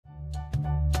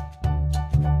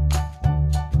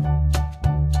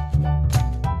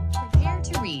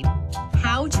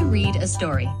a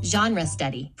story. Genre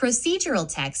study. Procedural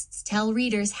texts tell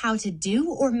readers how to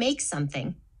do or make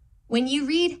something. When you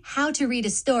read How to Read a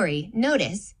Story,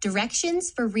 notice directions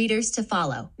for readers to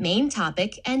follow, main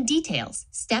topic and details,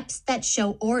 steps that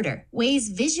show order,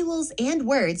 ways visuals and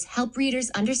words help readers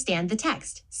understand the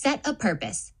text. Set a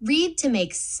purpose. Read to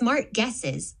make smart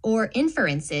guesses or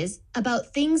inferences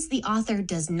about things the author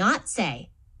does not say.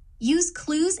 Use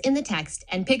clues in the text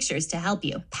and pictures to help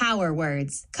you. Power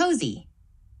words. Cozy.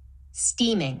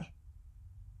 Steaming.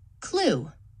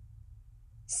 Clue.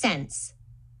 Sense.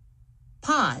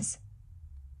 Pause.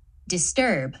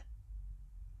 Disturb.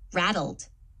 Rattled.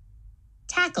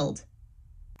 Tackled.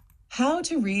 How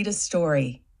to Read a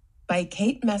Story by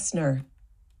Kate Messner.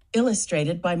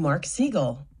 Illustrated by Mark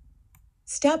Siegel.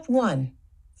 Step 1.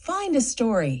 Find a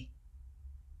story.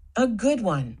 A good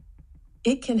one.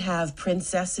 It can have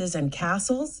princesses and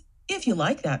castles, if you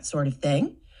like that sort of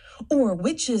thing, or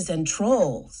witches and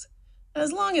trolls,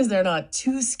 as long as they're not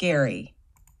too scary.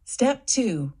 Step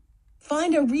 2.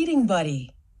 Find a reading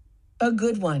buddy. A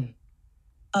good one.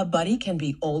 A buddy can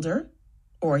be older,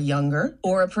 or younger,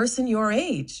 or a person your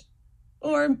age,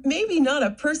 or maybe not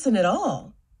a person at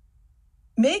all.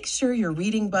 Make sure your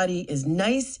reading buddy is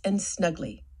nice and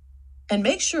snuggly, and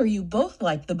make sure you both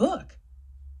like the book.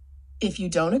 If you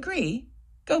don't agree,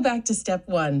 go back to step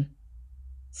 1.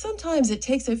 Sometimes it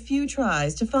takes a few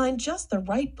tries to find just the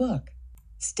right book.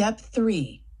 Step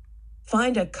 3.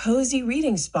 Find a cozy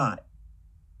reading spot.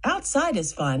 Outside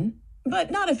is fun,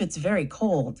 but not if it's very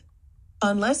cold.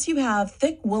 Unless you have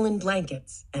thick woolen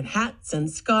blankets and hats and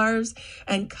scarves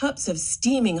and cups of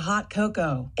steaming hot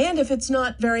cocoa. And if it's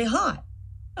not very hot.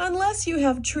 Unless you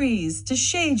have trees to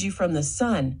shade you from the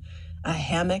sun, a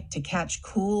hammock to catch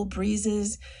cool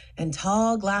breezes, and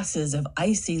tall glasses of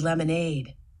icy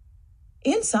lemonade.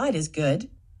 Inside is good.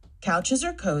 Couches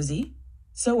are cozy,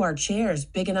 so are chairs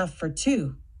big enough for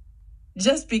 2.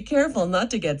 Just be careful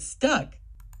not to get stuck.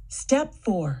 Step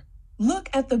 4. Look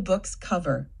at the book's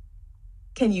cover.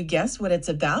 Can you guess what it's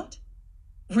about?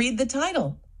 Read the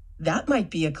title. That might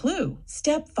be a clue.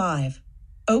 Step 5.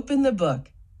 Open the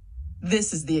book.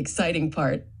 This is the exciting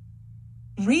part.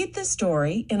 Read the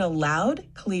story in a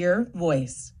loud, clear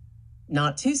voice.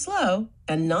 Not too slow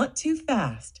and not too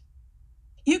fast.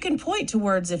 You can point to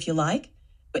words if you like,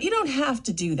 but you don't have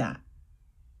to do that.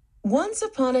 Once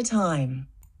upon a time.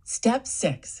 Step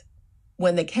 6.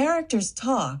 When the characters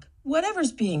talk,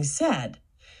 whatever's being said,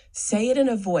 say it in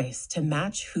a voice to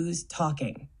match who's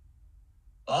talking.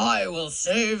 I will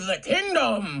save the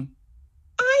kingdom.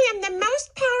 I am the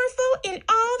most powerful in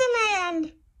all the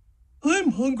land.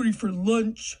 I'm hungry for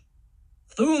lunch.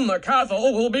 Soon the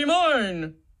castle will be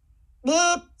mine.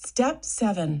 Bloop. Step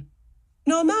 7.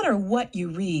 No matter what you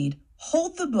read,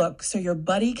 hold the book so your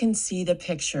buddy can see the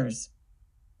pictures.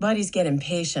 Buddies get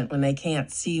impatient when they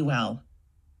can't see well.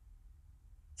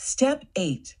 Step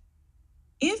 8.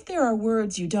 If there are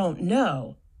words you don't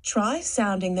know, try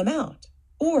sounding them out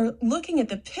or looking at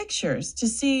the pictures to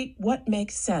see what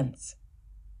makes sense.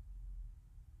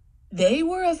 They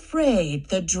were afraid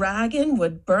the dragon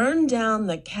would burn down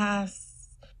the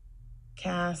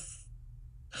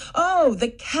the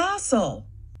castle.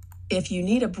 If you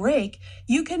need a break,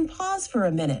 you can pause for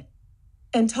a minute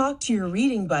and talk to your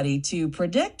reading buddy to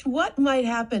predict what might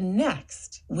happen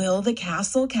next. Will the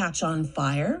castle catch on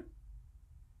fire?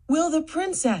 Will the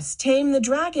princess tame the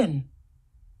dragon?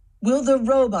 Will the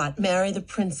robot marry the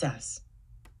princess?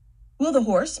 Will the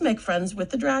horse make friends with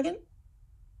the dragon?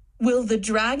 Will the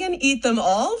dragon eat them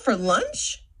all for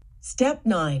lunch? Step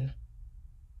 9.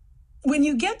 When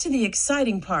you get to the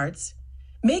exciting parts,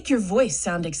 make your voice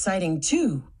sound exciting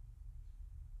too.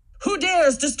 Who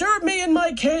dares disturb me in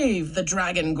my cave? The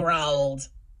dragon growled.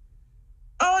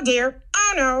 Oh dear,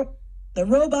 oh no. The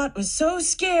robot was so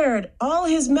scared, all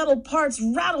his metal parts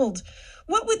rattled.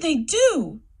 What would they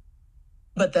do?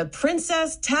 But the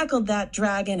princess tackled that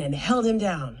dragon and held him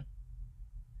down.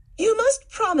 You must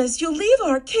promise you'll leave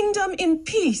our kingdom in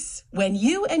peace. When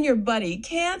you and your buddy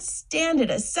can't stand it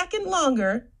a second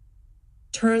longer,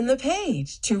 turn the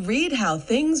page to read how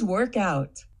things work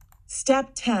out.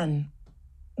 Step 10.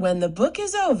 When the book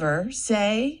is over,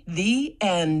 say the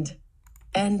end.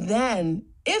 And then,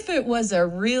 if it was a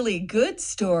really good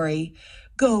story,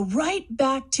 go right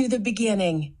back to the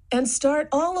beginning and start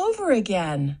all over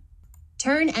again.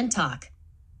 Turn and talk.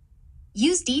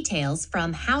 Use details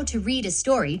from How to Read a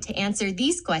Story to answer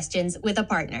these questions with a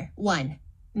partner. 1.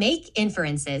 Make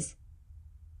inferences.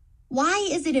 Why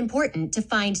is it important to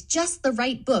find just the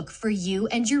right book for you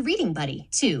and your reading buddy?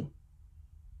 2.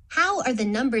 How are the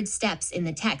numbered steps in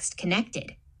the text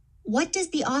connected? What does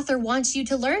the author want you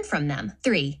to learn from them?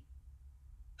 3.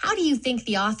 How do you think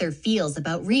the author feels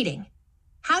about reading?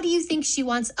 How do you think she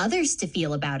wants others to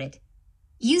feel about it?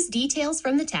 Use details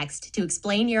from the text to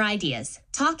explain your ideas.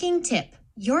 Talking tip.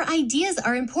 Your ideas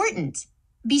are important.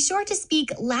 Be sure to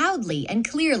speak loudly and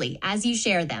clearly as you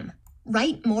share them.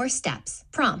 Write more steps.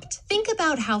 Prompt. Think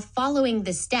about how following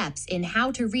the steps in How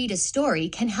to Read a Story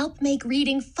can help make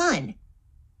reading fun.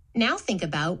 Now think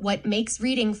about what makes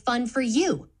reading fun for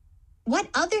you. What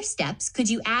other steps could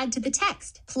you add to the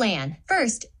text? Plan.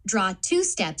 First, draw 2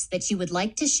 steps that you would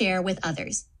like to share with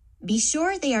others. Be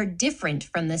sure they are different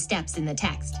from the steps in the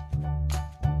text.